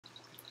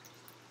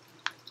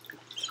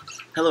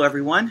Hello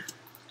everyone,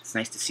 it's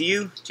nice to see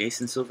you.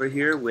 Jason Silver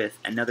here with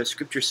another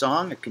scripture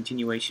song, a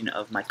continuation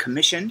of my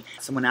commission.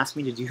 Someone asked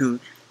me to do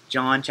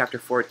John chapter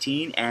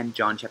 14 and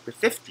John chapter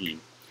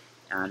 15.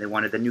 They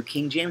wanted the New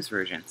King James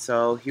Version.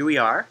 So here we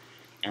are,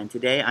 and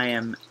today I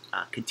am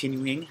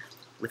continuing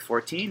with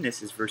 14.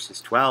 This is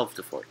verses 12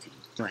 to 14.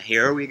 So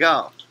here we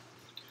go.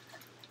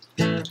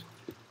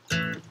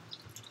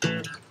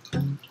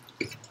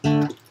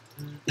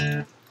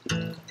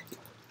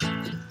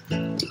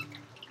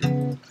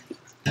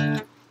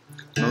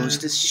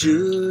 Most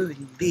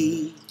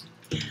assuredly,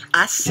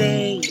 I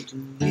say to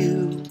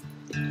you,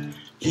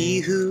 he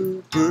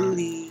who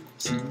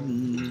believes in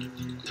me,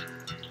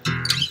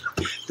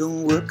 the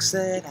works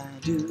that I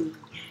do,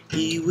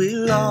 he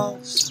will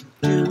also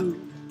do,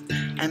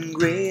 and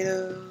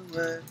greater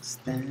works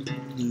than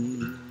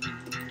these.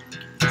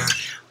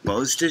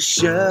 Most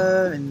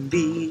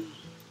assuredly,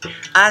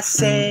 I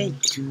say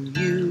to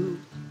you,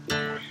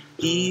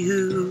 he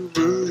who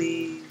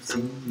believes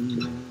in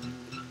me,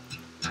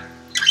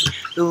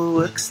 the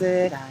works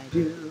that I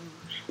do,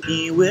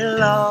 he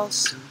will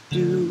also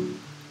do,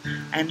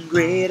 and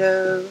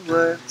greater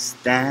works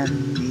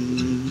than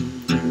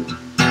these.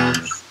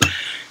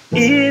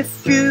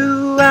 If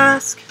you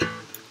ask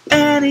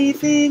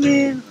anything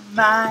in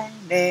my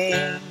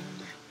name,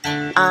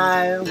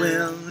 I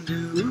will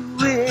do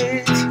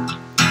it.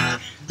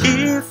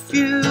 If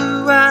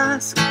you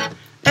ask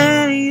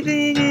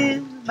anything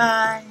in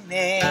my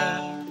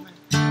name,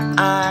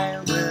 I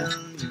will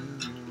do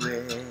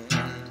it.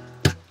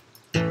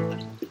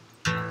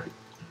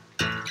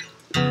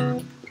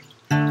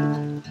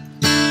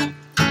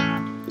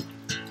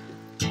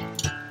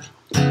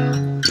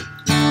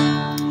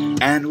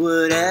 And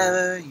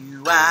whatever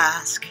you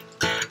ask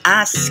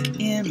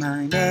in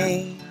my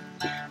name,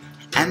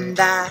 and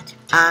that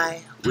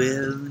I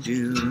will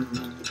do,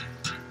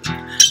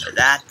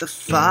 that the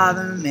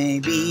Father may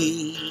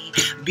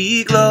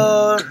be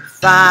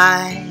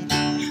glorified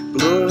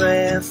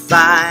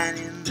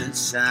in the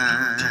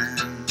Son.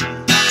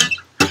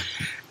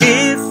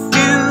 If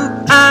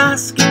you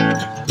ask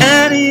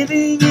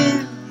anything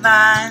in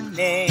my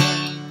name,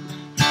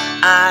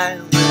 I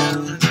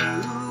will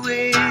do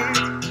it.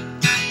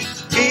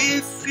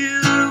 If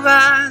you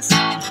ask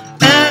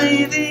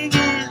anything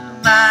in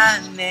my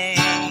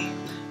name,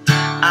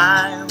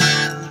 I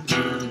will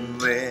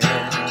do it.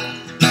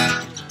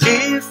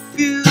 If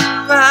you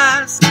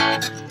ask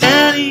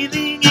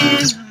anything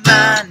in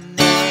my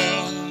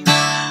name,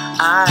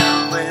 I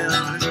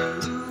will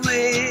do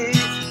it.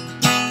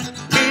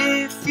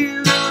 If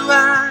you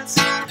ask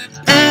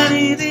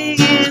anything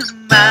in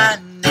my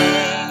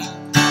name,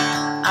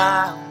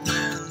 I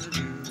will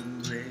do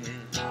it.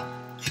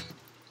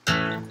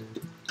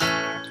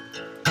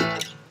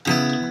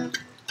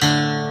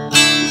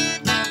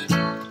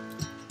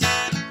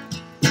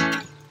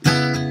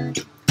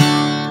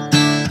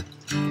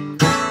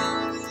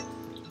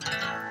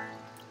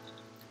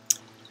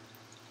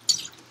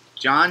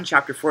 John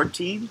chapter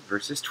 14,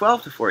 verses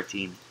 12 to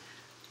 14.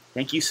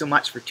 Thank you so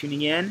much for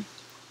tuning in.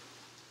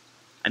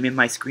 I'm in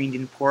my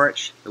screened-in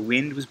porch. The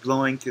wind was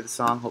blowing through the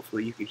song.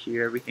 Hopefully you could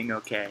hear everything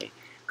okay.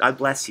 God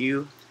bless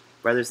you,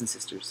 brothers and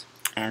sisters,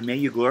 and may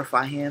you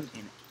glorify Him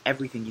in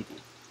everything you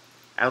do.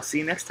 I'll see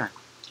you next time.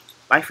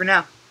 Bye for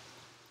now.